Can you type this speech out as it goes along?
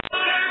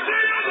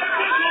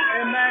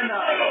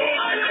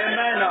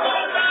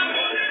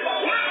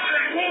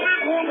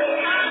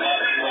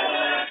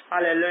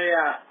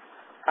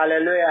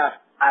Alléluia.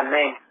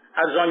 Amen.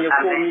 Azonye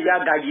ko mi ya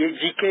gaye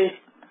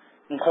jike.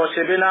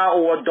 Nkosebena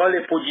o dans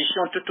les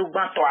positions tout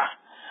ban toi.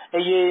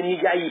 Eye mi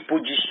ya yi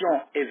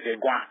position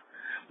evegwan.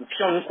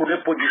 Mpion nous connaît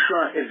position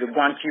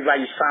evegwan qui va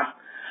y sam.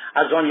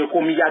 Azonye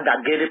ko mi ya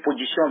gagere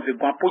position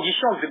evegwan.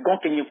 Position evegwan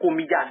ke nye ko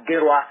mi ya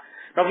gerwa.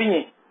 Non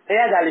vini.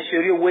 Eya gale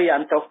sérieux we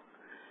yanto.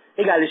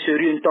 E gale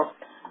sérieux nto.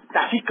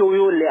 Tafi ko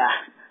yo lea.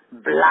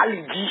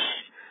 Blaligi.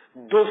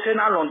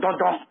 Dosena London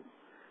don.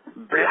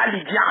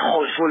 Blaligi a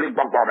hojole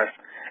gbogbo.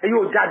 Et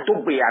yo ja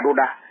dogbe ya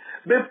doda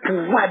be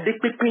pouvoir de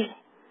pepe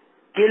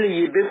quel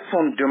y be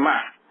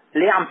fondement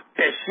les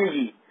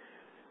empêcher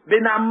be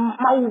na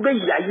ma u be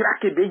ya ira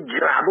ke be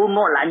grado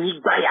no la ni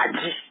gba ya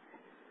ji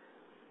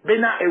be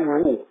na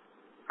ewo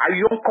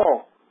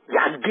ayonko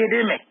ya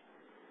gede me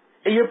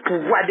et ye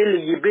pouvoir de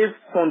le be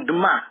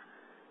fondement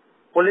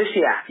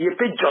olesia ye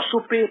pe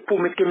josope pour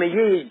me que me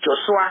ye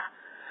josoa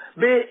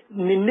be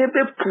ni ne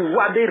be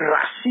pouvoir de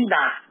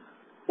racina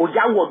o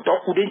ja wo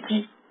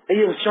dokudenti et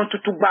ye nsion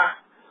tutugba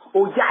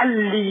o ya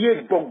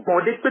lié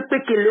gbọ̀ngbọ̀n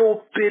pépé qu'elle est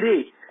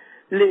opérée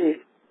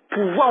les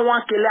pouvoirs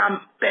ouan qu'elle est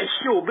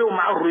empêché au bé o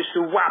ma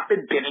recevoir peu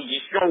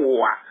bénédiction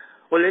ouah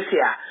o le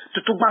sait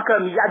tout ban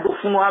comme il y a de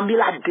fond on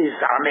la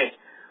désarmé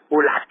o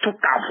la tout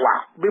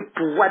avoir bé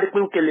pouvoir de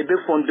pépé qu'elle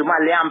est fondement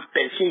les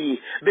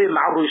empêché bé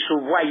ma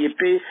recevoir y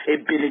peu et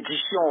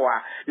bénédiction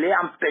ouah les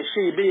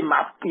empêché bé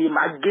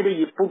ma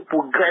guéri pour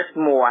progresser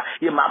moi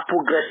y ma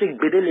progresser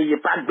bédé les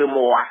pas de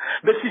moi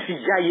bé si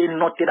ya y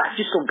noté là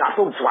si son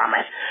garçon voit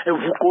mais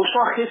vous qu'on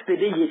soit resté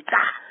des états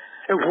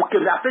et vous que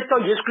la fête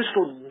Jésus Christ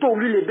do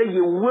lui le bé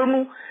y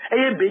wenu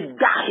et bé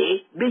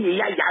dahe bé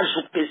ya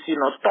jouer sur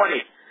notre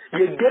tole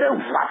y guéri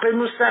voit peu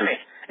nous sème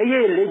et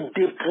les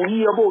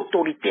dépouiller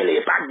autorité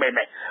les pas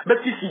bébé mais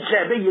si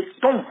j'ai bé y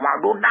ton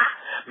vadoda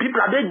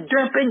bible bé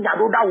d'un peu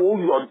nyadoda wo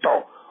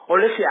yodo on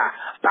le sait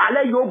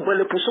parler yo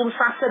le pour son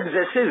 107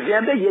 verset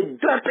vient bé y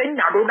d'un peu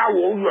nyadoda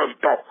wo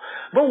yodo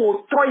bon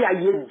au toi y a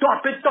y don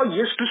peu to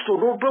Jésus Christ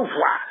do be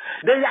voir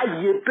de ya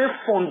y peu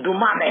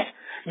fondement mais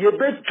y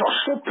be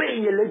josope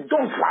y le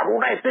don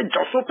varora et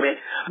josope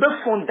be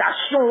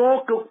fondation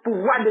que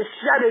pouvoir de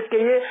siade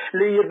que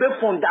les be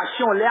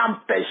fondation les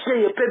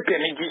empêcher y be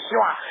bénédiction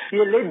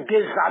y les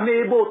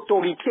désarmer be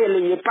autorité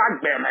les pas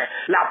ben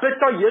la peut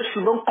Jésus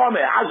non comme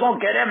azon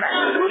gereme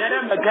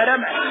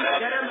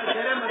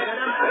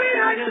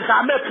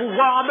désarmer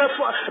pouvoir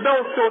be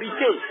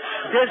autorité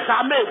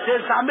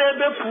désarmer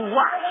be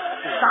pouvoir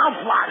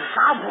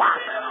j'envoie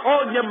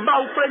oh n'y ma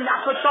ou pre nya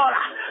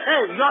sotora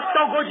hey yo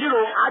togo jiro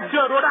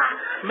adorora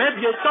me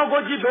bi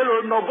togo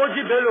jibelo no go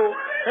jibelo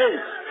hey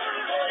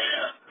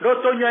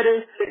doto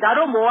nyere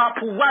daro mo wa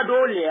pouvoir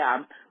do le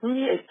am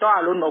ni eto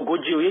alo no go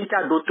ji o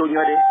yenta doto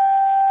nyere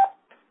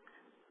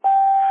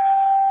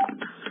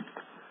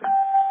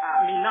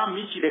amina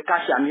michi de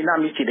kashi amina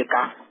michi de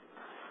ka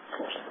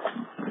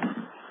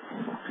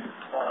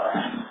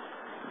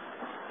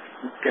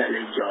quel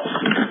est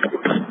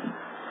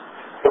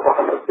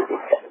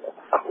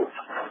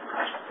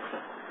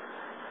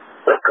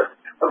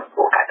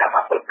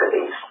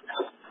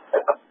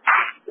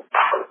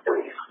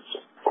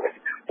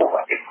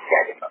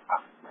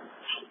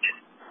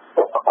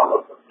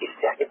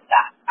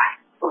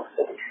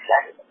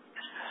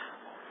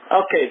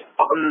okay.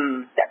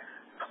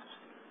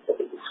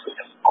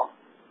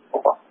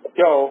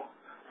 Yo,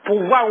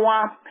 pouvoir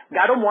wa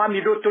garo mo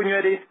ami do to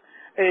nyere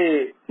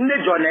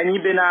ne jona ni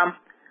bena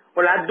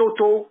ola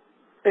doto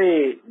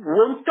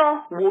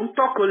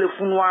wonto ko le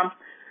funwa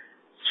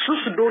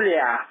susu dole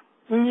a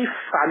ni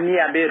famille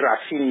abe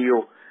racine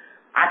yo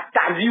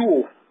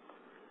ataviwo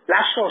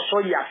la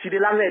so ya fide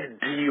la le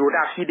dio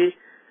da fide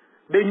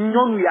be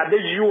nyonu ya be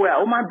jo a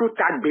o ma do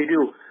tagbere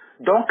o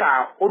donc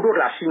a odo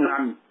racine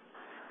ami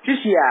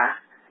kisi a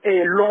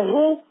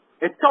longo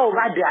to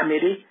va de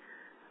amere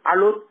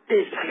alo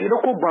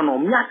iroko gbono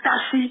mi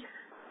atasi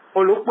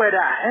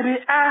olopeda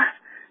eri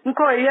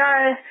nko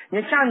ya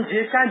ni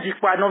chanji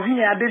pa no vi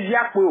ya be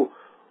bia pe o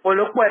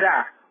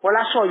olopeda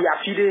ola so ya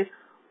fide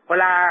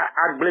ola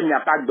agble mi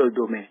apa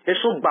gbodo me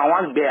eso gba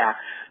wan gbe a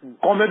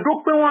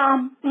gomedo pe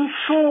wan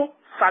nso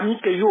famille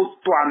ke yo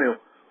to ame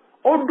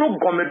o do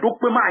gomedo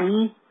pe ma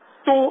yin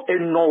to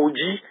eno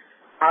oji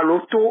alo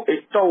to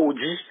eto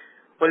oji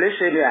ole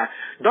seria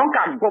donc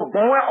a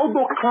gbon we o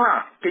do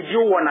clan ke ji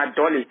o wona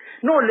dole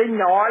no le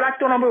nya wala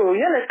to no be o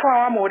ye le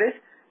clan wa more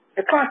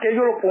e clan ke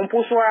yo lo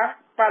pompo so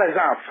par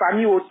exemple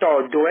famille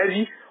auto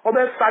doeli o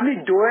be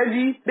famille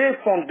doeli be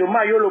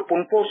fondement yo lo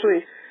pompo so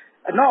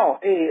non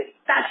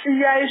tasi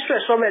ya eso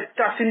so be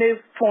tasi ne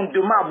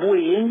fondement bo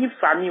yin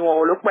famille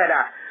o lo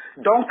pera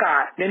donc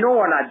ne no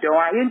wona de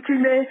wa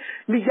intine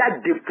mi ja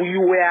depuis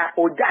we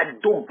o ja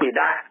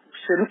dogbeda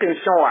c'est une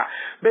question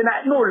bena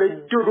no le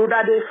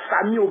dododa de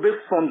famille au be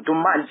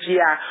fondement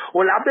dia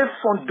o la be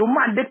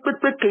fondement de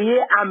pepe que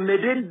ye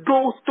amede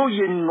do to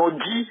ye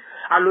noji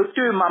alo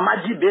te mama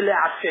di bele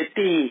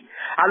affecté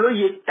alo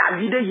ye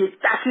tavide ye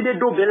taside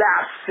do bele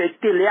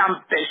affecté les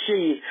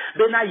empêcher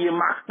bena ye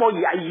makpo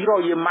ya yiro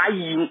ye ma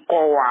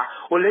yinko wa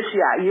o le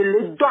sia ye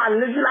le do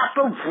ale la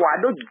to voix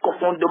do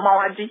fondement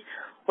wa di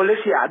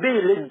Olesia, be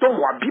le don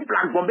wa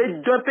bibla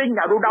gombe don pe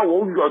nyaroda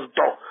wo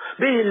yodo.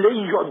 Be le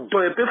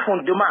yodo e pe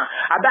fondement.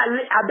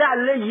 Abe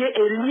ale ye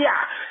Elia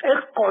e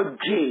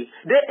koje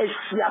de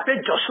esia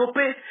pe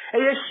Josope e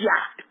esia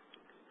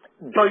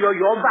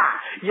doyoyoba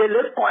ye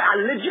le ko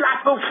aleji la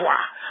pe fois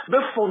be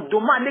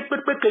fondement ne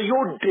pepe que yo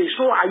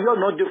deso ayo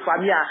no de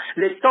famille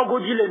le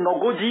togodi le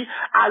nogodi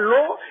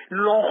allo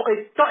l'on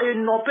et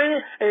non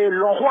pe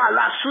l'on roi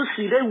la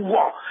souci de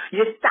wo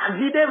ye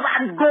tavide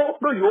va go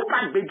no yo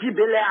pa beji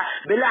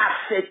bela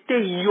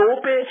fete yo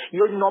pe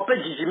ye non pe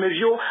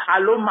jimevio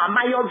allo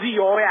mama yo vi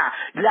yo ya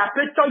la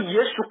pe to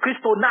Yesu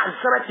Christo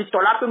Nazareth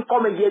to la pe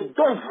comme ye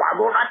don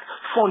va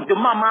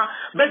fondement ma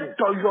be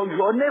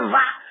doyoyo ne va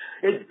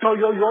et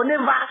doyoyo ne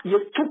va ye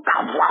tout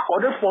avoir ko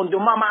de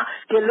fondement ma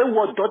que le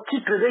wo do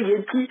titre de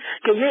yeti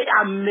que ye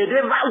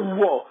amede va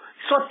wo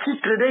so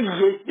titre de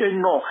ye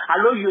non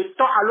alors ye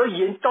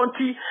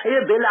tonti e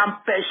be la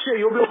empêcher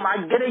yo be ma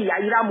gere ya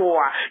ira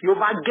moa yo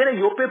ma gere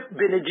yo pe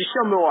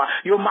bénédiction moa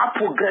yo ma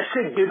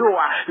progresser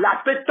bedoa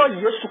la peto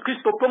Yesu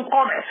Christ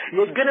comme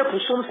ye gere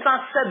pour son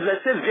 107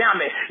 verset 20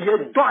 mais ye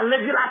dans le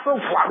la pe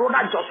voir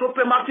na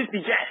Josope ma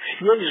pipije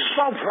ye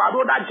Jean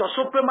voir na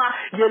Josope ma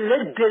ye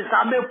le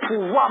désarmer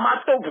pouvoir ma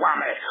to voir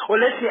mais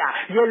olesia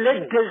ye le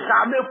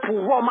désarmer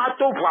pouvoir ma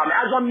to voir mais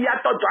azom ya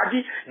to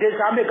dit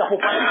désarmer ga pour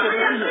pas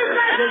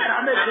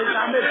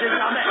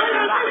désormais.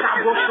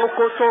 Rakabo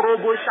Sokoto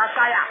Robo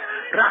Shakaya.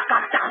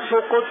 Rakata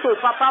Sokoto.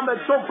 Papa me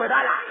do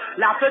bedala.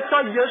 La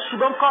feto Yesu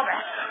don kome.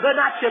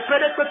 Bena te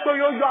pede peto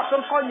yo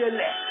son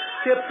konyele.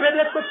 Te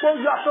pede peto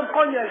yo son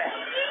konyele.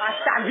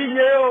 Ata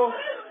vinyo.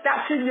 Ta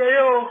signé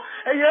yo.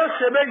 E yo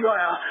sebe yo.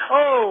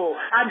 Oh,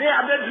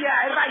 ade bia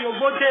era yo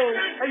bode.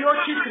 E yo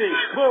chitre.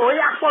 Bo, e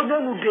akpo no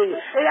nude.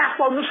 E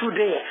akpo no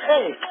sude.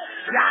 Eh.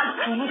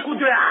 Ya tunuku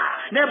de a.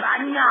 Ne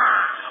banya.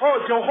 Oh,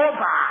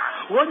 Jehovah.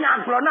 Wonya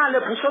glona le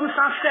pusom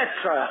 107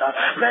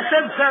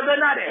 verset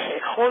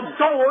 29 o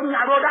don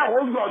wonya roda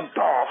o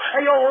yodo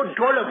eyo o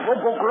do le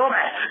vogo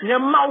glome nye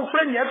ma u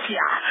pre nye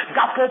fia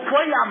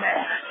gapopo ya me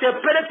te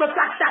pere pe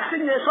takasi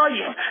nye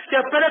soye te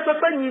pere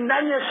pe ni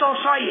nanye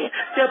soye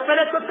te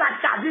pere pe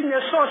takasi nye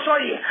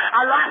soye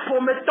alors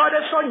pour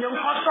méthode soye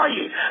nko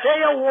soye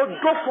eyo o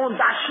do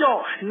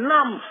fondation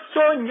nam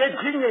so nye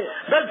dinye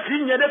be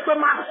dinye de pe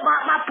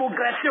ma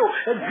progression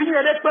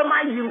dinye de pe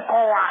ma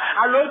yinko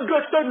alors do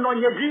to no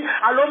nye di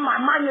allo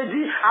mama nye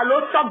di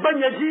allo togbe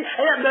nye di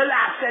e be la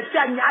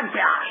accepter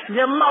nyaga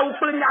nye ma u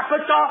ple nya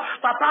peto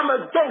papa me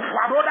don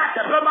faroda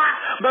te bema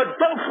me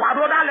don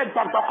faroda le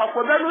gbogbo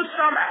ko be nu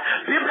sama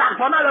bibla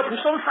gbona le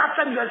puson sa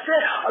sen de se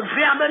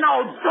via mena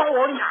o do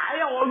o nya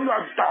e o yo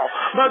do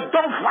me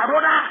don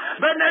faroda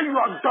be na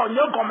yo do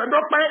nye go me do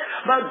pe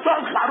me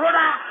don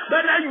faroda be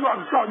na yo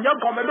do nye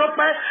go me do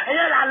pe e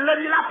la le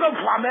la pe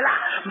vo me la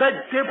me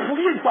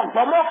dépouiller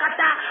gbogbo mo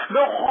kata me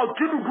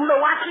rotu du le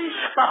wasi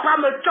papa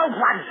me to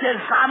va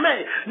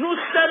désormais, nous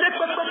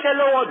savons que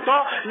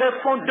les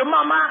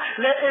fondements,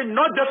 les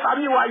noms de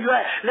famille,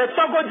 les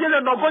togodi,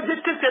 les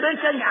nogodi, qui se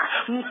renseignent,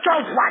 nous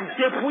sommes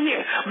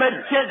dépouillés, mais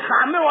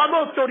désormais, on a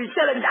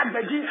autorité, les gars,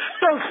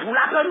 ton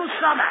foula que nous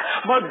sommes,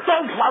 mais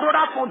donc,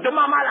 voilà,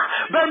 fondement, là,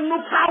 ben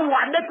nous pas, on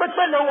n'est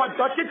pas le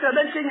wado, qui se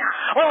renseignent,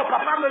 oh,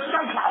 papa, me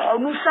sommes,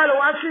 nous sommes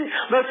aussi,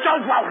 me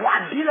sommes,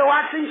 wadi, le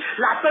wasi,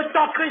 la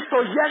petite Christ,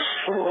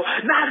 Yeshua,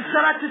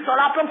 Nazareth, tu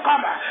seras comme,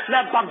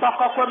 les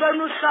babakoko,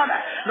 nous sommes,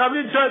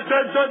 nous deux.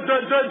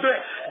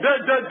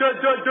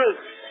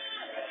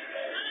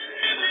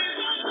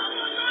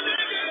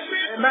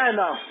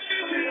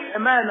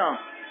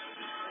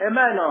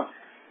 Amen.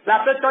 La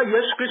fête de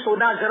Jésus Christ au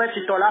Nazareth,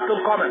 tu t'en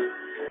comme.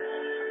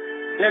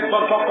 Les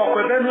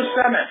babakoko, nous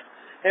sommes.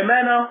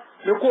 Amen.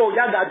 Le coup, il y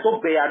a gâteau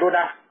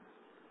béadoda.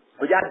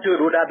 Il y a deux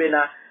roda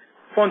bena.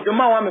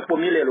 Fondement, on me pour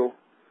mille euros.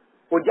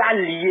 Il y a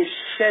lié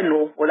chaîne,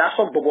 on la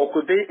sort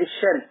babakoko et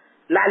chaîne.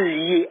 La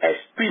lié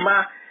esprit,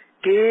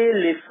 que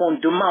les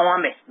fondements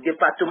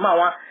département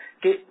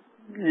que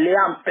les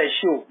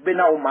empêcher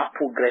bena o ma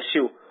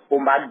progresser o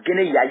ma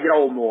gene yayira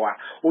o moa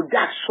o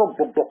da so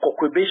boboko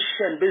ko be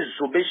chen be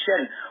zo be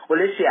chen o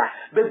le sia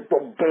be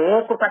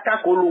bobon ko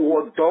pata ko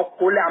lo do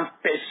ko le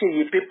empêcher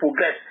y peut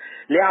progrès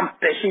les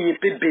empêcher y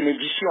peut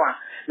bénédiction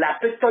la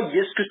peto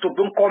Yesu Christ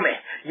bon comme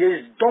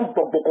yes donc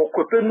boboko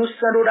ko pe nous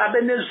sendo da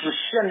bene zo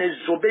chen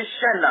zo be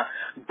chen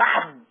ba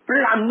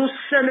la nous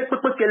sene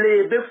que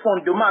les be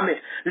fondement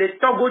mais les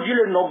togodi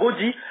les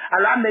nogodi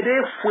alors me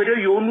de fouere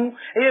yonu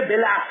e be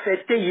la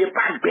fête y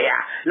pas bea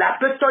la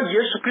peto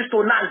Yesu Christ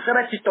au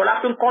Nazareth to la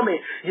pen comme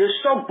ye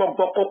so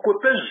gbogbo ko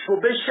pe zo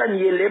be chen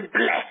ye le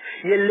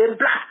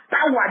bla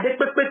pas wa de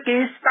pepe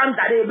que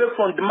standard e be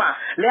fondement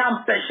les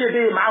empêcher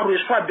de ma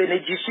reçoit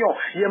bénédiction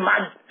ye ma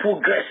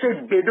progresser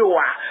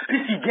bedoa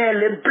puis si bien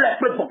les bla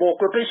gbogbo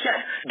ko pe chen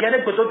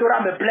gene ko to ra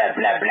me bla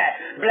be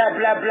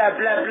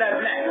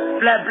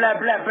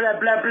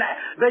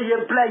ye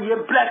bla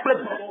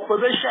ko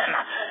be chen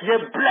ye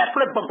bla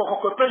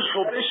ko pe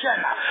zo be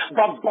chen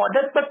gbogbo de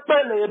pepe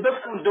le be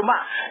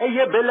fondement et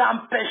ye be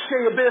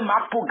l'empêcher ye be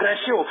ma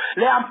progression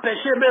les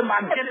empêcher be ma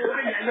gene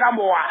be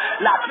yiramoa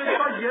la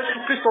personne Jésus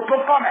Christ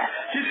peut comme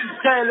si tu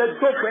tiens le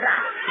dos,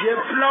 il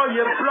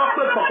bloque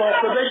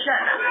pour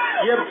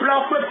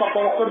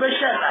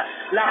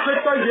la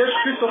fête Jésus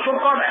Christ au fond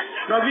comme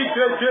la vie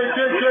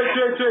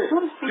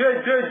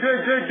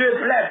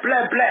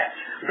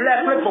blé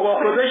pour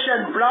corporation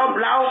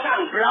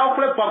blanc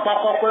pour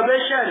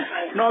corporation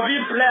la vie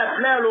blé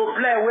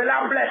où est la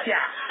blé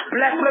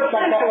blé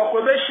pour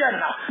corporation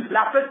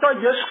la fête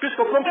Jésus Christ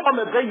au fond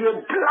comme il est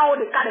blanc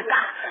de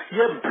cas il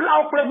est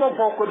blanc pour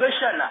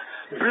corporation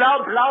blanc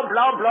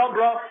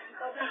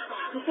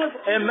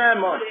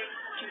amen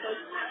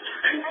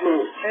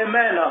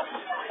amen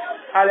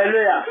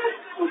alléluia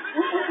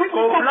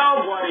ko blanc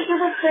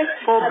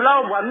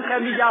boy nous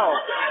kemi yao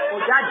o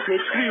ja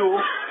détruit o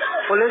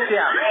le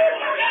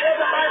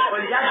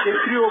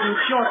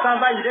mission s'en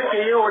va il que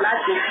yo la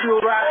détruit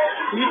roi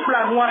ni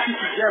plan noir si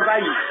tu viens va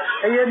y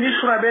et ni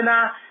sur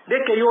bena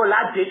dès que yo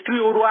la détruit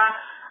au roi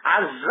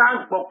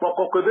azang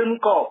pokoko ko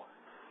benko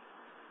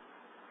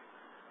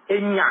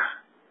enya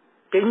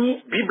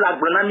keni bible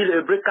agbonami le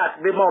hébreu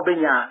 4 be mo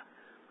benya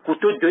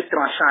couteau 2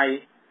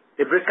 tranchants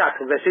Hébreux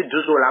 4 verset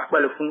 12 au la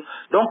le fond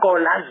donc on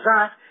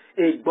lazan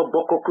et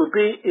bobokokobe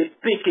et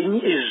pe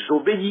keni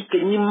ezobei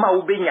keni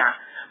maubenya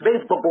be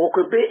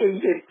bobokobe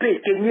et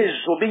pe keni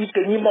ezobei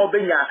keni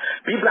maubenya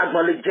bible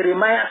dans le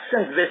Jérémie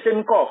 5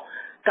 verset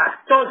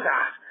 14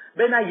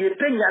 bena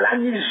yepe nyala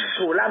ni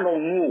zola no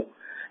mu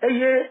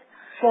eye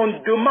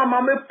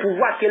fondement même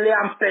pouvoir qu'elle est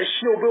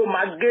empêché au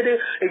magere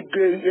et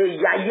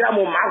yaya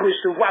mo ma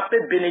recevoir peu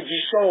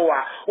bénédiction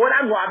wa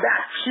ona no abe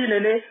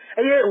achinene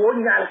eye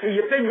wonya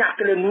yepe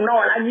nyakele nuna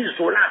wala ni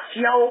zola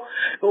tiao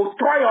o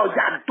troyo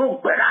ya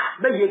dogbera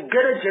be ye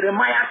gere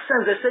Jérémie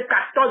 5 verset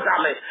 14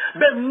 ame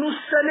be nous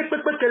sene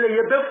pepe que les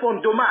yebe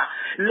fondement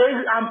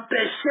les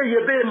empêcher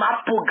yebe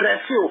ma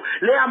progresser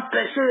les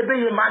empêcher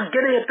yebe ma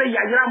gere yepe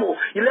yaya mo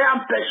il est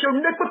empêché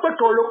ne pepe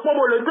que le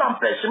pomo le do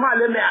empêchement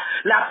le mer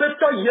la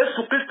peto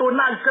Yesu Christo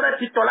Nazareth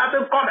titola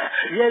be comme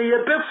ye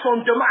be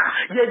fondement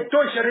ye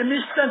do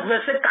Jérémie 5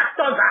 verset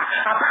 14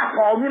 apa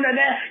ko mi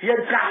nene ye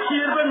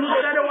gafir be nous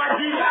sene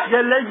wadi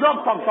ye le yo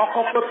poko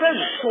ko pe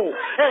so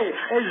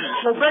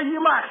so be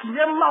yima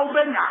ye ma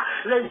ubenya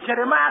le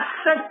Jérémie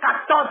 5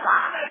 14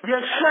 ye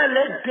soit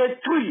les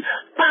détruit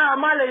pas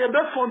mal ye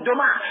be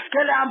fondement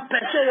qu'elle a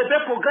empêché ye be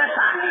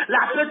progresser la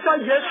peto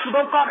Yesu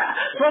be comme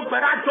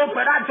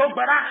do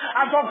bera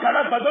avant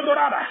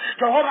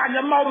Jehovah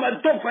ne m'a pas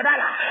dit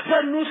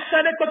que nous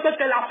savons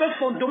que la fait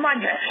fondement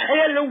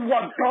et le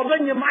word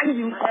ne m'a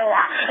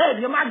pas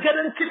dit m'a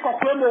garanti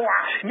que moi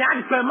n'y a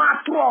vraiment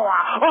trop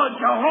oh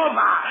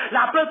Jehovah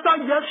la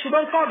personne de ce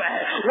comme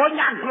on y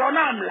a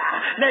gronam là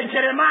les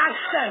Jérémie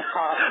 5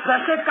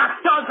 verset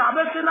 14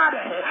 avec une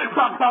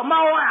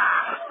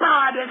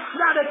pas de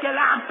ça qu'elle a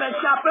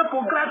empêché un peu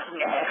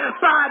progresser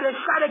pas de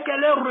ça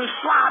qu'elle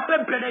reçoit un peu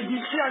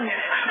bénédiction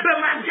de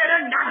ma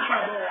garanti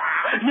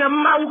n'y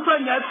m'a pas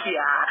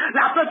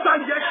la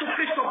personne de Jésus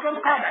Christ comme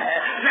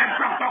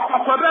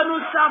les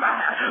nous savons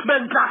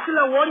ben grâce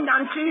le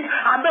wonyanti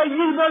abe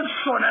yibel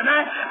sonene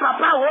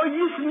papa o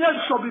yisinya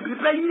sobibi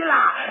pe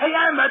yila e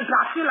ya me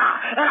grâce la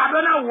e la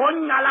bena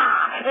wonyala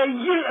e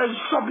yi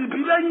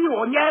sobibi be yi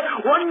onye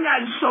wonya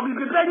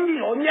sobibi be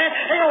yi onye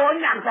e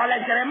wonya gole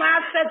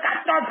Jérémie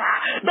 14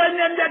 ben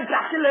de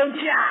grâce le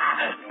ntia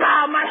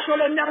pa ma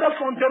solo nyare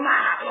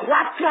fondement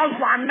wa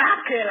trois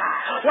nakela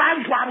wa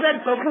doit ben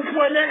pour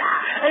foiner là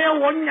e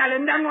wonya le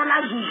ndano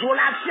la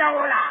zuzola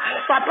siaola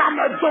papa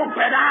me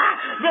dopera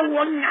de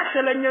wonya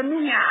sele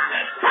nyemia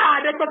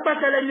pa de papa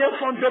sele nye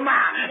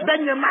fondement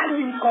ben nye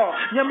malinko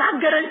nye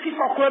magaranti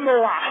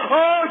kokomoa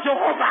oh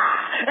Jehovah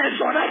el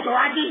zona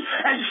joadi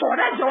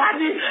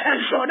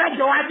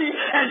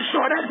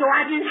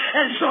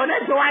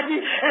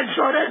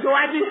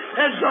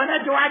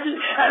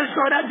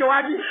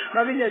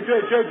na vigne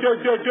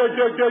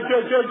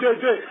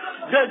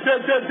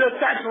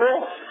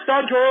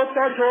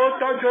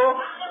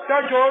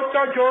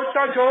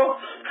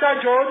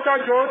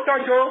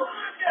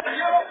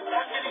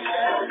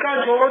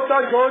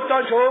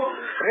Tajo,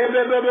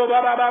 rebebe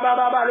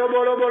baba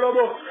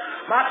lobo,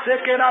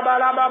 masekena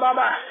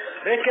baba,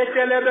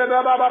 reketele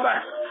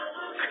baba.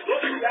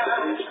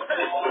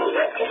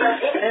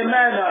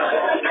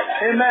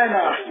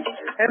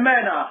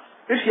 Amen.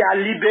 Il y a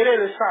libéré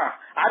le sang.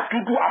 A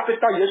doudou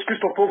afeta Jésus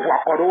Christ pour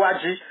voir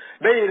korowaji.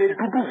 Ben il est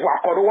doudou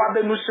voir korowa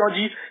ben nous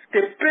dit te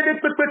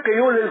pede pepe que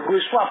yo le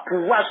reçoit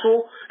pouvoir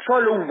so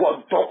le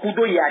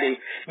wodokudo yare.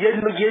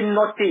 Ye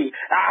noté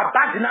à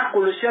Badina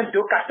Colossiens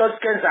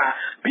 2:14-15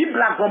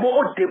 Bible a gombo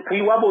o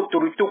depuis wa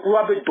autorité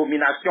wa be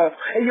domination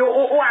et yo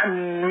o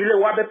annulé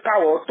wa be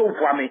power to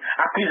voir mais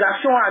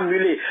accusation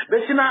annulée.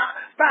 Ben sina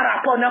par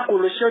rapport à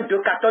Colossiens 2,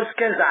 14,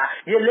 15,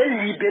 il est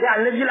libéré,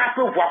 enlevé la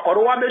peu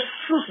voir, mais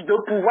source de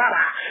pouvoir,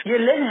 il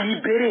est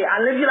libéré,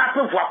 enlevé la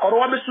peu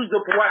voir, mais source de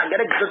pouvoir, il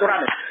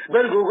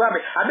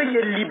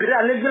est libéré,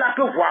 enlevé la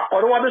peu voir,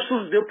 mais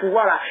source de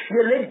pouvoir,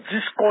 il est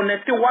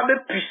disconnecté, mais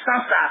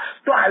puissance,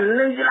 toi,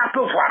 enlevé la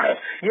peu voir,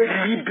 il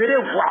est libéré,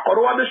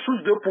 voir, mais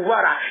source de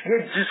pouvoir, il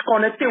est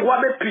disconnecté,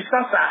 mais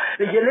puissance,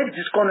 il est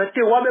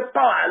disconnecté, mais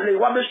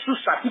power, mais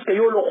source, qui est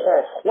le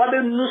roi,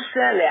 mais nous,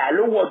 c'est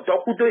le roi,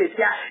 donc,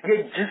 il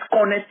est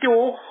disconnecté,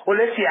 au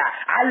laisser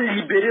à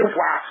libérer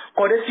voir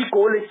quand si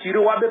qu'on les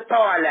tire ou avec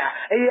pas là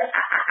et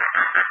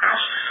à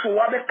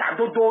choix avec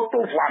cadeau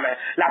d'auto voir mais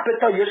la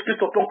pétale est ce que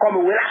ton comme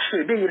où la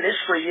cheveux il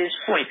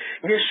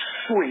est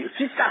souillé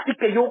si ça fait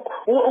que yo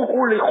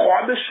on les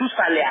robes sous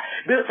salaire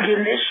mais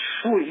il est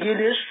souillé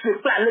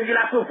là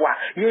la peut voir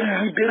il est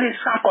libéré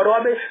sans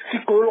robe si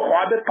qu'on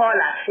robe pas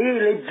là et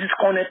il est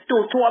disconnecté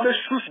autour avec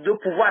source de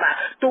pouvoir là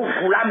tout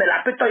vouloir mais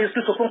la pétale est ce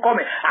que ton comme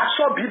à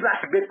so bible là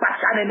c'est pas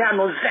ça n'est à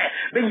nos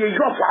mais il y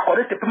a voir quand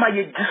c'est pas il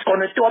est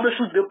disconnecté avec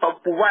source de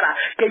pouvoir là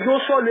que yo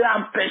soit les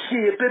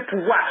empêcher il peut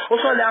pouvoir au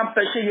soit les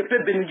empêcher il peut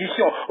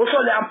bénédiction au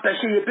soit les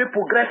empêcher il peut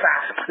progrès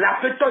la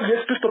pétale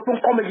est ce que ton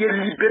comme il est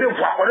libéré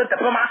voir quand c'est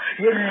pas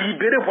il est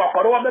libéré voir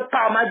quand on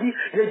pas m'a dit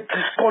il est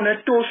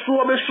disconnecté au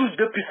soit avec source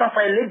de puissance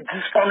il est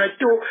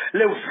disconnecté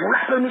les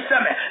vouloir que nous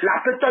sommes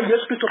la pétale est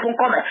ce que ton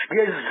comme il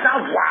est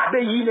savoir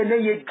mais il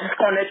est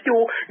disconnecté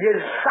il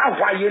est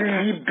savoir il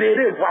est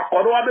libéré voir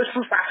quand on avec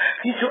source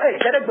si tu es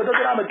gerek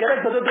bedodorame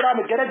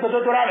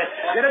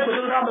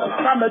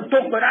femme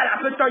donc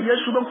la pétale est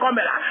sous comme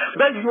là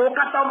ben yo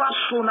katava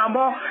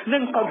sonamo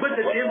n'en peut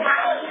de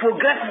débat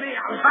progrès de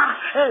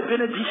yava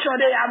bénédiction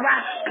de yava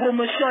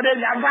promotion de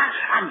yava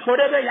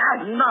agbore de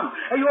yava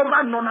et yo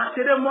va non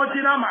attere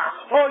modinama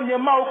oh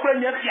nyema au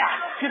premier fia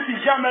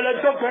si jamais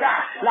le docteur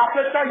la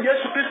pétale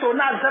est sous Christ au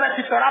Nazareth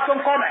qui sera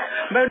comme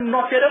mais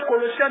noterez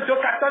Colossiens 2,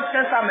 14,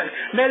 15 amen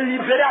mais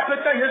libérer la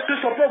pétale est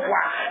sous son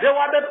pouvoir et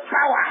on a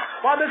power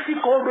on a si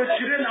qu'on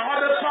retire na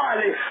on a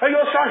parler et yo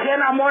so rien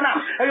à mon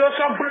âme et yo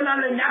so brûlant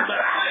le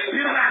nyabra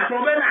il va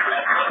trouver la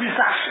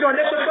accusation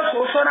de ce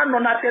que son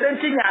non a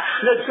terentinya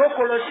le 2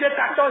 Colossiens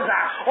 14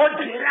 on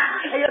dira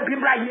et la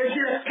Bible a dit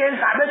 15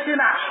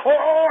 abesina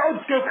oh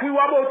depuis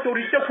wa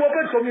autorité pour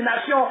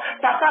domination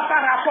papa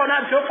par rapport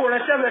à 2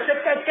 Colossiens verset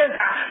 15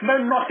 mais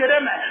noterez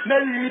mais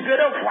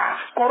libérer voir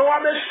corps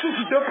me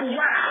source de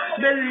pouvoir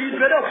mais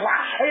libérer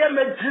voir et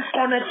me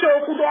disconnecter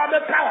au coup de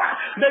power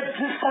me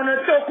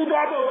disconnecter au coup de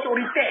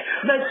autorité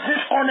me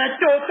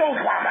disconnecter au ton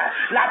voir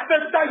la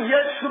personne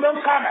Yesu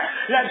même comme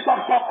les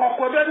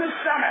bokoko de nous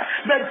sommes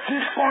me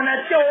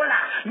disconnecter au là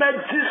me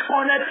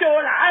disconnecter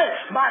au là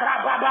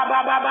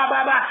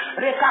barabababababa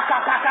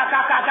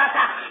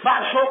rekakakakakakaka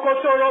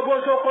bajokoto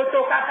lobo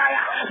zokoto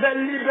kakaya me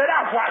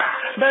libérer voilà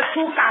me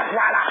tout à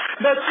voilà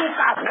me tout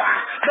à voir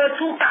me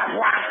tout à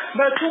voir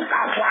me tout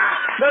à voir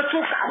me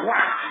tout à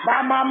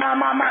voir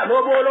mama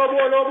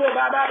lobo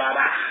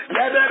baba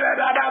yebe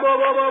baba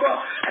bobo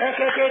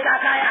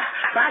rekekakaya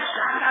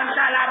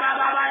bashakanta la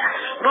baba ya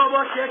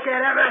robo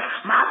shekerebe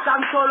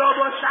masanto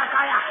lobo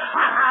shakaya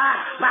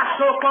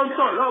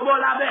basokonto lobo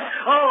labe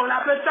oh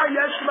la personne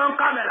Yesu mon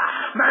kamela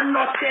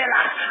maintenant c'est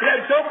là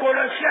les 2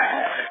 Colossiens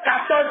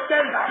 14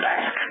 15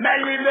 mais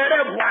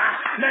libérez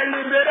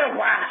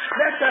voir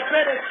laissez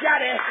faire des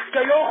tiare que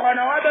yo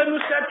hono de nous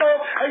seto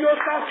yo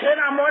sans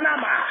na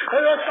monama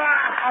yo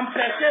sans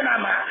empêcher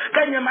nama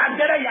que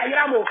magere ya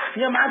yamo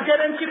ni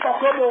magere nti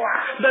kokobo wa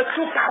de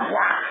tout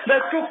avoir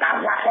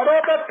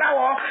robo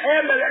power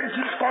et me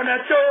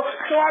disconnecté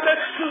soit de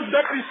source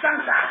de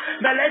puissance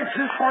mais les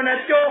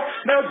disconnecté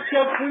mais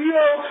depuis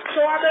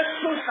soit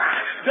de source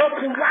de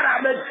pouvoir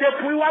mais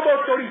depuis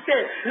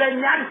d'autorité les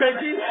nyags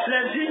dit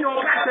les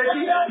ignorants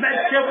dit mais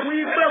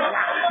depuis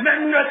pouvoir mais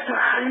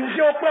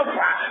neutraliser au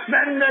pouvoir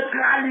mais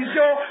neutraliser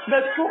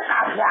mais tout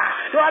avoir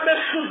soit de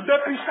source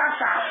de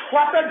puissance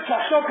soit de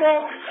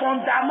sosopo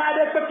fondament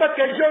de peuple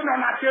que Dieu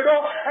non atero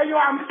et yo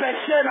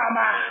empêché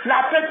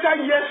la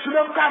personne Yesu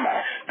comme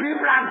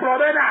Bible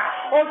glorena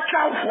au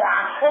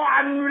savoir au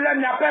annuler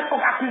n'a pas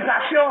pour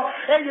accusation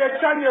et yo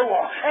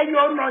tonyewo et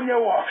yo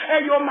nonyewo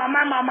et yo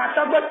mama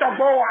togo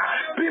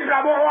Bible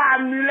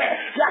annuler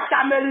ya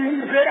ta me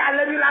libérer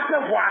aller la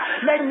voir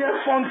les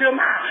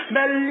fondements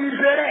me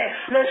libérer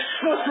les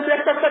choses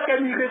de peuple que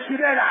mi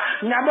retirer là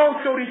n'a pas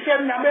autorité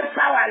n'a pas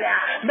power là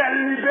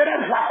me libérer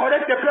voir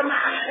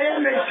correctement et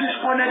me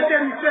disconnecter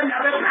mi fait n'a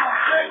pas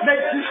power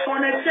me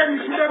disconnecter mi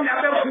fait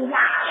n'a pas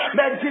pouvoir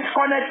me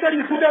disconnecter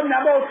mi fait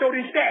n'a pas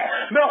autorité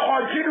me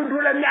redire nous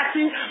le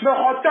merci me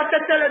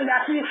retourner le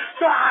merci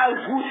toi à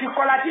vous si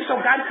colati so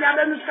ganti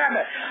avec nous sommes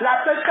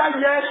la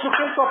personne Yesu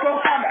Christ au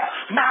fond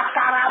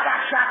makaraba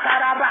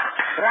sakaraba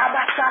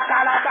raba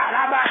sakaraba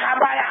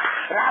rabaya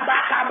raba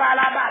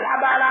kabalaba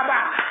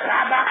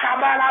raba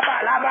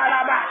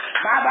kabalaba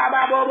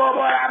baba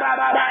bobo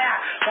raba ya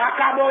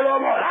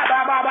bakabolomo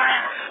raba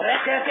ya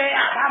rekeke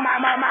ya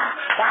mama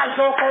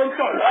bazo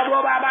konto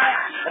lobo baba ya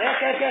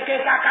rekeke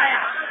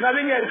kakaya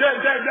navinge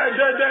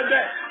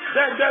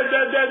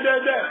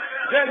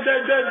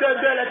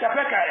de le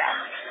tapekaya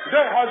Deux,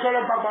 rejoins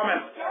le papa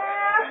même.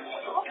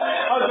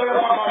 Rejoins le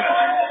papa même.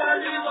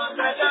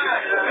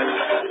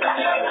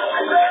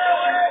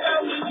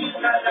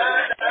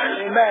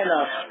 Amen.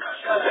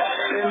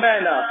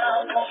 Amen.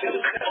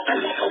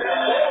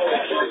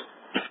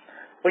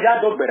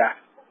 Regarde au béra.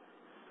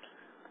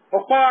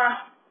 Pourquoi?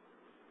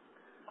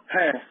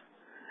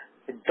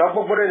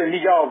 Donc, le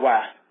Niger au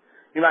revoir.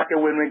 Il va te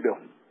win.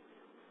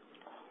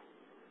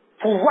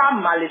 Pouvoir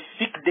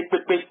maléfique de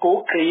pépé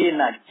créer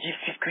une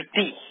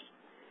difficulté.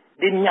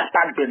 Des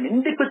niatak de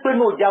mine. Des pépé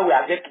no diawe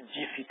avec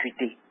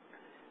difficulté.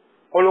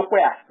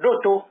 Olokwea,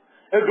 doto,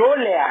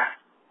 edolea.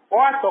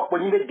 Oa tokpo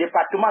nibe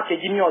département ke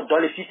jimi o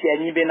dole si se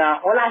nibe na.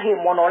 Ola he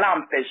mono la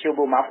empêche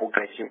bo ma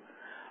progression.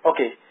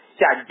 Ok.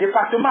 C'est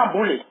département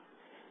boulé.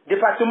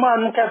 Département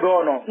nous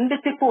kebe non.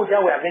 Ndete ko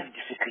diawe avec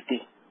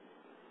difficulté.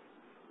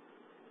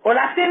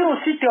 Ola te no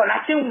si te ola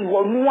te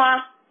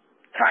wonua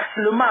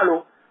facilement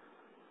lo.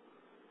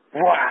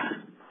 Voilà.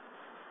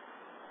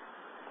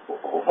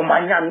 On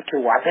m'a dit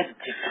avec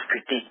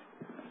difficulté.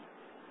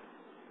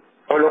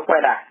 On le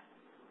fait là.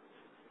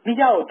 Il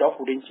y a autant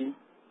pour l'inti.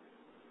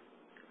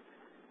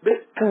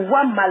 Mais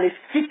pouvoir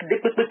maléfique de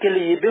peu que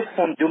les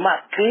fondements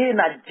créer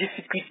la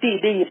difficulté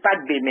de pas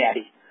de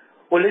béméré.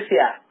 On le sait.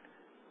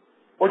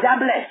 Au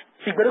diable,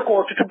 si vous voulez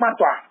qu'on tout le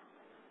toi.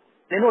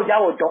 Mais nous, il y a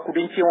autant pour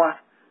l'inti.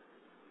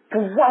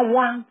 Pouvoir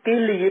voir que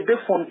les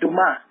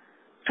fondements.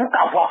 Tout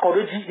avoir qu'on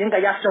le dit, il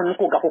y a son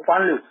qu'on va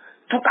prendre le.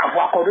 Tout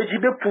avoir qu'on le dit,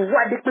 mais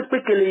pouvoir de peu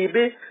que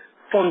les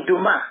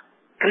fondements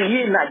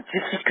créer la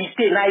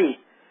difficulté là.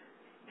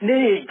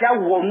 Les gens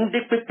ont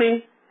des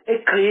pépés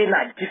et créer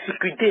la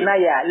difficulté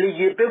là, les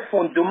yébé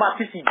fondement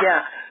qui s'y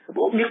vient.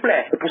 M'y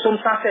plaît, pour son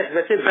 107,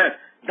 verset 20.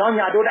 Dans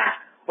Yadoda,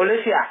 on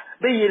le sait,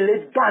 mais il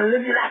est dans le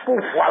village pour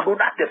voir,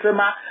 Doda, te fait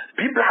ma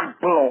Bible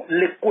blanc,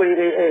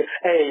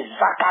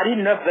 Zacharie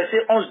 9,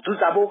 verset 11,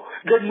 12 abo,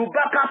 de nous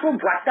battre pour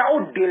voir ta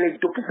au délai de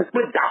pour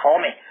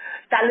d'armer.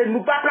 T'as le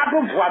nous battre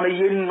pour voir, mais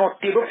il est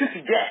noté, le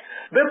fils d'hier.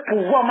 Mais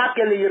pouvoir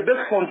marquer les yébé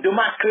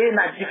fondement, créer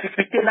la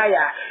difficulté là,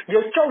 il y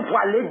a tout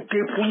voir les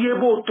dépouiller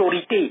vos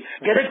autorités.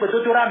 Gerek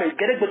bedotora, mais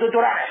gerek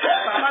bedotora.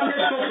 Papa, mais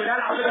sauf que là,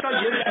 la personne,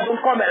 je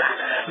suis comme là.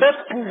 Mais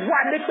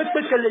pouvoir, mais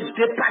peut-être que le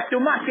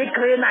département qui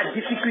crée la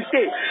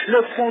difficulté,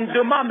 le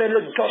fondement, mais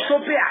le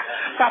Joshopéa.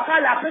 Papa,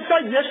 la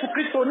personne,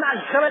 Jésus-Christ, on a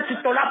jamais si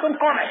ton là, ton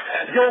comme.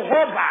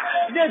 Jehovah,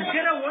 les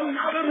généraux,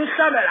 nous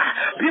sommes là.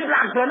 Bible,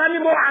 on a mis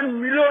mon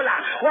annulo là.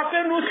 On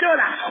fait nous sur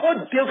là. On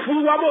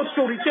défoule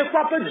l'autorité,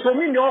 quoi, peu de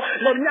dominion.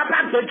 Le n'y a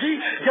pas de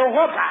dit,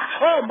 Jehovah,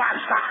 oh, ma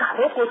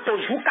sakaro, koto,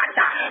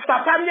 joukata.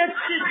 Papa, mes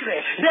titres,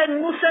 les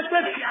nous se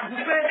fait qui a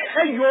bouffé,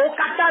 et yo,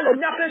 kata, le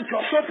n'y a pas de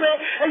Joshopé,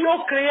 et yo,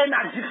 créé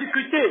la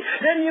difficulté.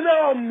 Les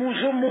niveaux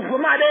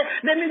mouvement,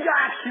 les niveaux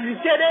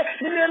activités,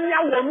 les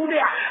niveaux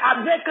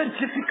avec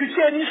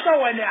difficulté, ni so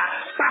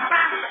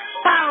papa,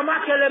 pas ma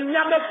que le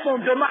mien de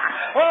fondement.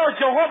 Oh,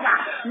 Jehovah,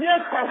 mieux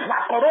qu'on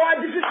voit qu'on a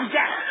difficulté,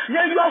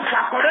 mieux yo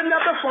voit qu'on a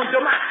de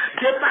fondement.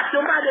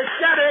 Département de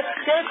serre,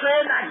 qui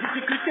crée la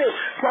difficulté.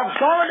 Pour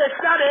de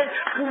serre,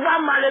 pouvoir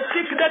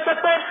maléfique de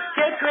peuple,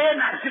 qui crée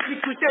la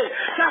difficulté.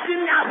 Ça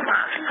finit à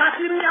pas, ça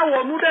finit à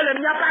nous de le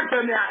mien pas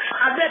de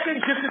avec une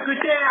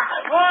difficulté.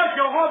 Oh,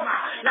 Jehovah,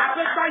 la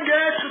personne de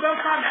souvent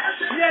femme,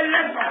 mieux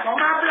l'aide pour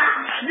ma blanc,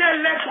 mieux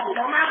l'aide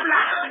pour ma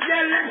blanc,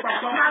 mieux l'aide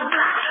pour ma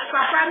blanc,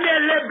 papa, mieux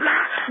les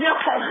blancs, mieux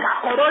qu'on voit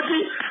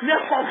Korodi,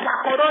 mieux qu'on voit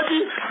Korodi,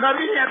 non,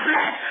 mieux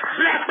blé,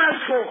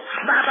 pinceau,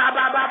 blé,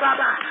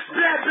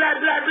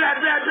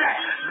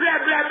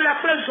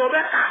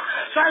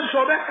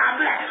 pinceau,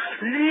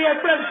 lié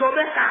pinceau,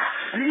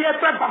 lié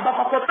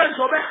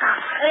pinceau,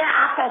 et à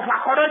qu'on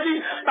voit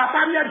Korodi, papa,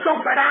 mieux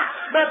d'ombra,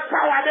 mais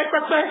pas avec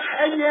papa,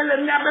 et mieux le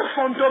mien de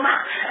fondement,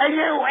 et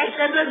mieux,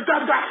 et de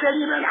d'ombra, c'est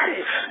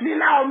l'immédiat, mais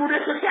là, on nous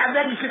réfléchit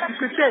avec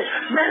difficulté,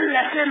 mais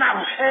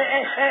laissez-nous,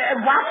 et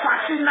voir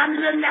facile, n'a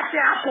mieux fait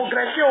à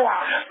progresser,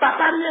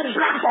 papa, mieux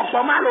blanc,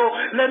 pour malo,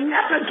 le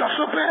mien fait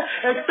Joshua,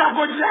 et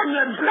Tabodia,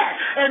 mieux blé,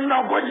 et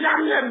Nogodia,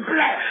 mieux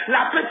blé,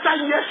 la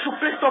petite yeux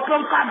soufflé, au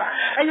plan comme,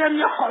 et il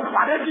y a qu'on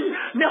voit dit,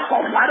 mais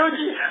qu'on voit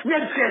dit,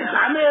 mais des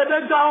années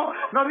dedans,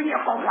 non, il y a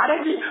qu'on voit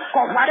dit,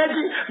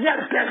 il y a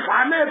des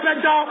années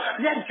dedans,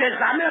 il y a des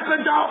années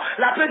dedans,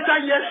 la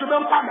petite yeux soufflé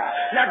comme,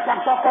 les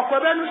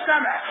papa, nous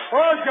sommes,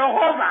 oh,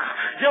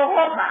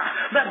 Jehovah,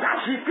 mais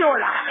Basipio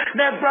là,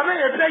 mais vraiment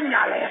les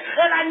baignales,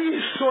 et la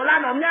nuit, sola,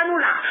 non, bien nous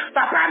là,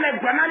 papa, mais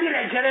vraiment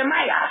les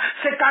Jérémia,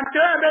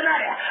 51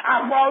 benare,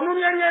 avant nous,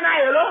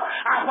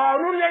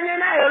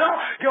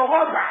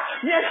 Jehovah,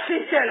 mais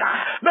si c'est là,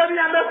 même il y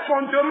a des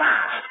fondements,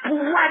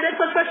 pouvoir des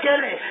peuples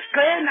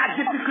créer la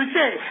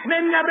difficulté,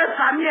 même il y a des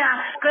familles,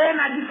 créer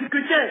la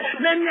difficulté,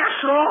 même il y a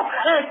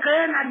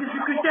créer la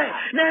difficulté,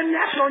 même il y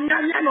a son,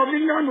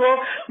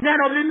 Nya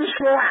no bi mi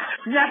soa,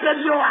 nya be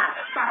bioa,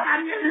 papa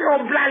mi o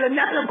blale,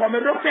 nya be comme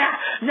do faire,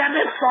 nya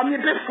be formi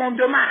be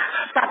fondement.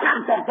 Papa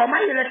comment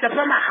il était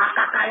pas ma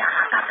hakakaya,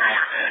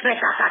 le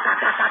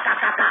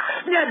kakakakakakaka.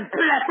 Nya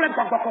ble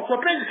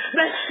kokokopin,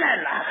 be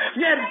shena.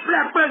 Nya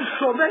ble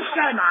sauver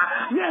shena.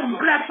 Nya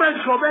ble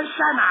sauver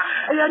shena.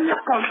 Et nya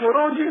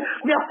konjoroji,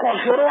 nya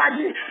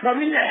konjoroji, no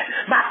mi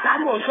ba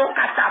tamo so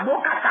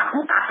katabo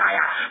kataku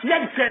kakaya. Nya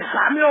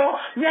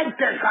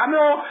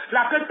dezameo,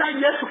 la peta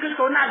Yesu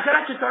Christo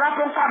Nazareth qui te la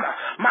proclame.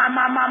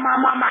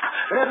 Mama,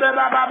 rebe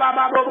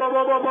baba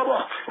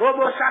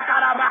robo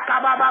sakara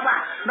baba.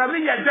 No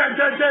mi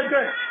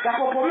de.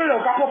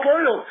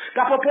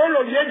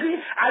 Kapopolo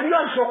yedi,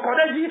 alion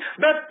sokoreji,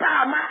 be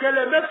pa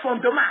makele be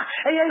fondement.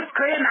 Et il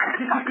crée la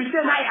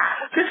difficulté naya.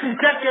 Si tu dis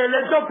que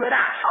les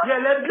opéra, il y a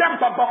les blancs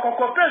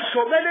babakokopé,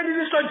 sauver les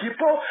divisions du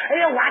pot, et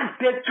il va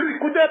détruire,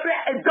 coup de paix,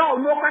 et dans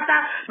le kata,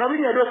 no mi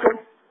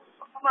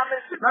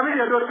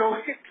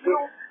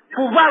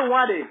pouvoir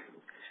wade.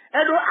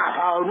 Edo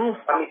avaonu.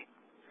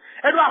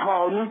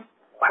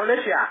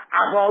 Olesia,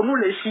 avaonu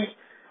les si.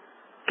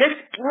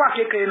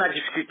 Qu'est-ce que na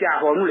difficulté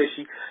avaonu les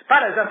si?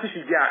 Par exemple, si tu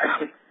dis,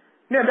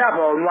 mais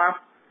avaonu,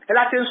 elle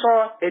a ten so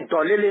et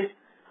dolele.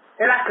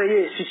 Elle a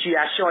créé une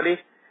situation de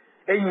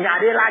et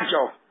nyade la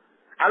jo.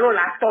 Alors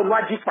la to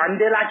noa di pande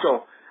la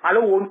jo.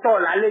 Alors on to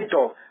la le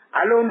jo.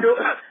 Alors ndo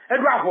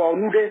edo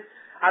avaonu de.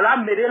 Alors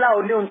mede la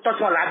on on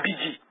to la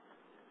biji.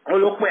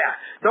 Olokwea.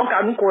 Donc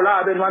à nous kola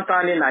abe nous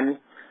entendre nani.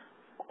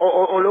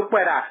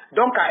 Olokwea.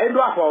 Donc à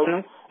edo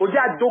afonu,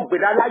 oja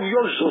dogbeda la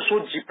yo zoso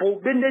dipo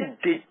bene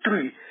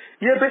détruit.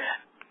 Yebe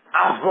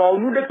avant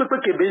nous de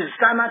pepe que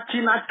bezana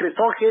tina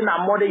traitor que na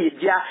mode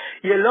yedia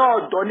ye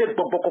leur donner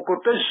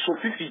bobokokope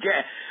sofi figue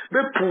be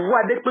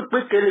pouvoir de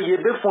pepe que les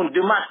yebe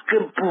fondement que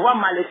pouvoir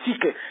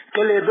maléfique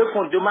que les yebe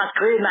fondement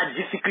créer na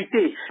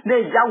difficulté ne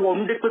ya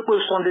wonu de pepe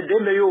sont de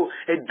demeyo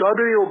et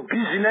donner yo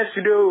business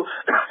de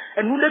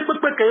et nous de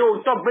pepe que yo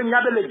to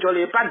benya be le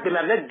jolé pas de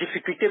avec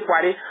difficulté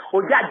kware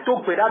o ya do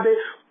be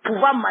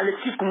pouvoir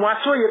maléfique moi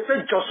so ye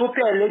fait joso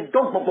pe les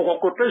donc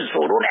bobokokope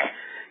zoro ne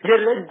je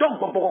les donne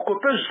pour que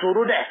peu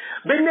zoro de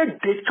ben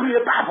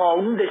détruire par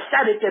nous de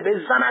ça de que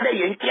bezana de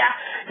yenkia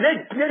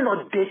les no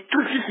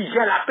détruire si j'ai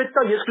la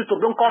pétard Jésus tout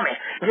donc comme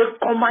je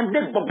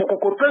commandé pour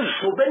que peu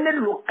zoro ben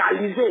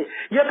localiser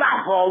je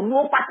pas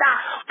nous pata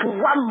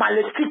pouvoir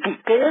maléfique qui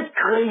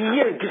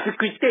créer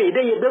difficulté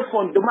de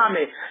fondement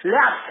mais là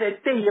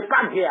accepter il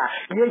pas guerre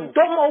je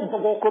donne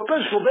pour que peu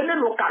zoro ben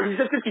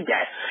localiser si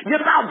j'ai je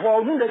pas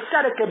nous de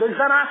ça de que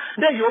bezana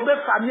de yobe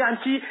famille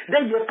anti de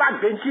y pas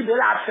genti de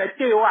la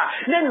accepter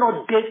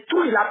no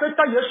détruit la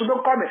pétard Yesu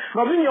donc comme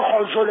no vini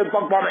rozo le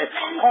gbogbo me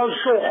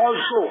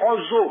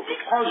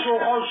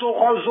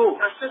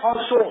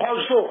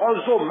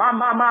rozo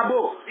mama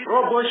mabo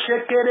robo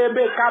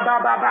shekerebe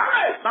kababa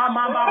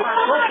mama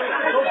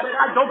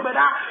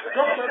dobera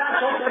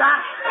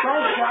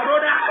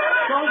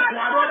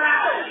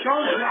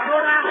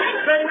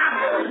bena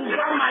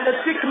pouvoir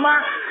maléfiquement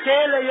que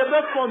le yebe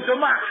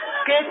fondement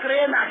qui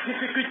crée la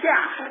difficulté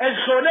et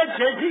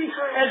jeudi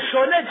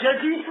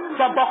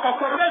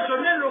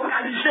zone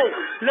localisé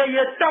les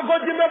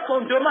yetogodime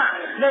fondement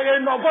les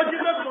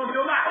yenogodime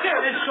fondement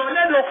et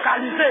zone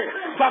localisé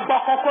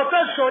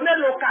zone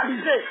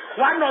localisé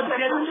one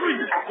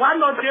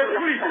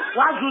détruit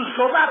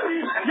wazuzobapi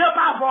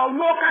yeba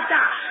vonu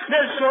kata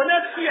les zone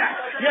fier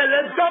ye le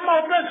domo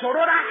be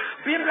zorora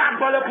bibla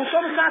gole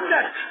pusom sate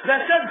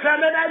verset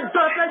 29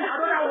 dope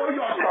yarora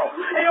woyoso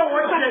et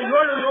wote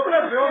yolo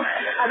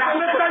la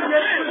méthode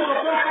Yesu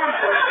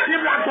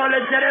bibla gole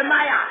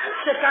Jeremiah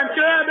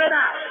 51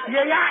 bena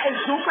yeya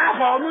ezuka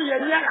vonu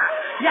yenya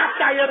ya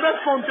tayebe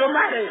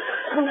fondement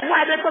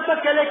pouvoir de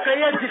tout que les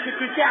créer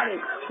difficulté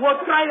wo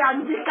try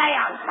and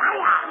dikaya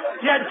fire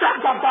ye dog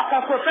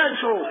babako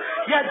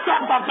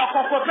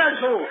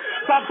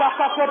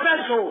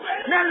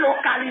ne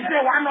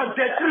localiser one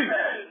détruit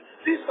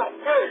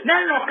ne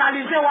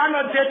localiser one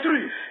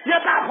détruit ye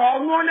pas bon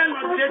on ne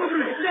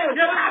détruit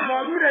ye pas bon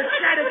nous les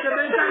chers que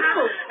bezana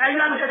et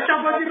yon de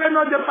chapoti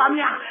beno de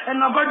famille et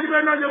no godi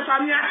beno de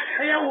famille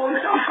et wo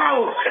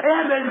sokao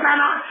et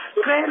bezana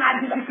créer la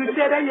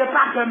difficulté de ye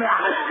pas de mer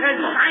et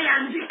ça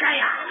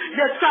yandikaya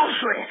ye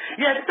taswe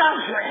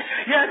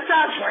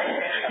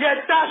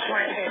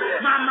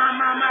mama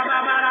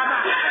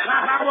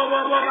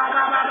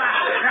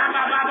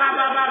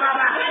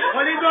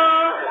Holy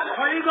Go.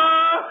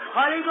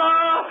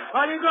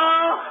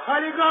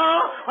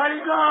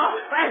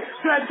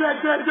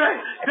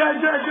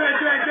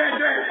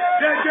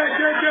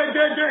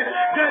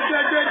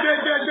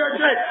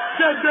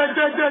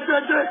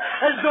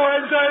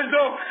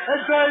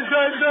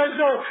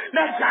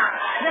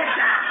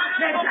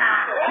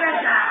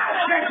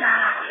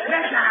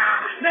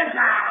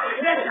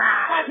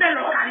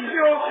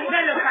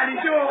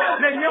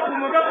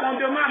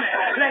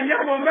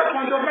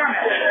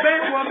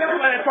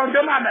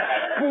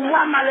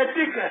 Pouvoir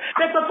maléfique,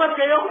 c'est tout ce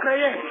qu'ils ont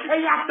créé. Et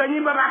il y a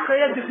tenu à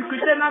créer des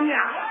difficultés dans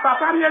mia.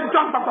 Papa me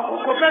donne papa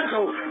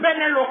copeso, ben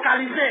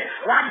localisé,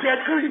 la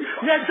détruit,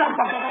 me donne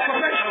papa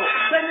copeso,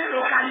 ben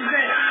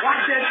localisé. wa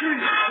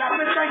détruit la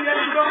pétanque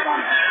de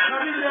l'homme. La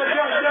vie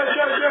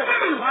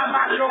de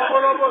Mama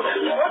Sokorobo,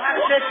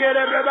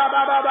 Asekere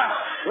Baba,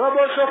 Robo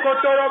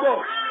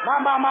Sokotorobo,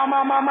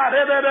 Mama,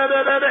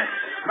 Rebe,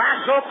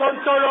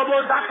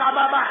 Mazokontorobo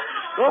Zakababa,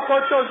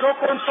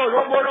 Zokonto,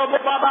 Robo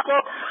Baba,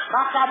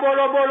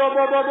 Makabolo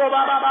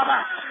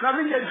Baba, la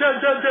vie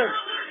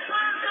de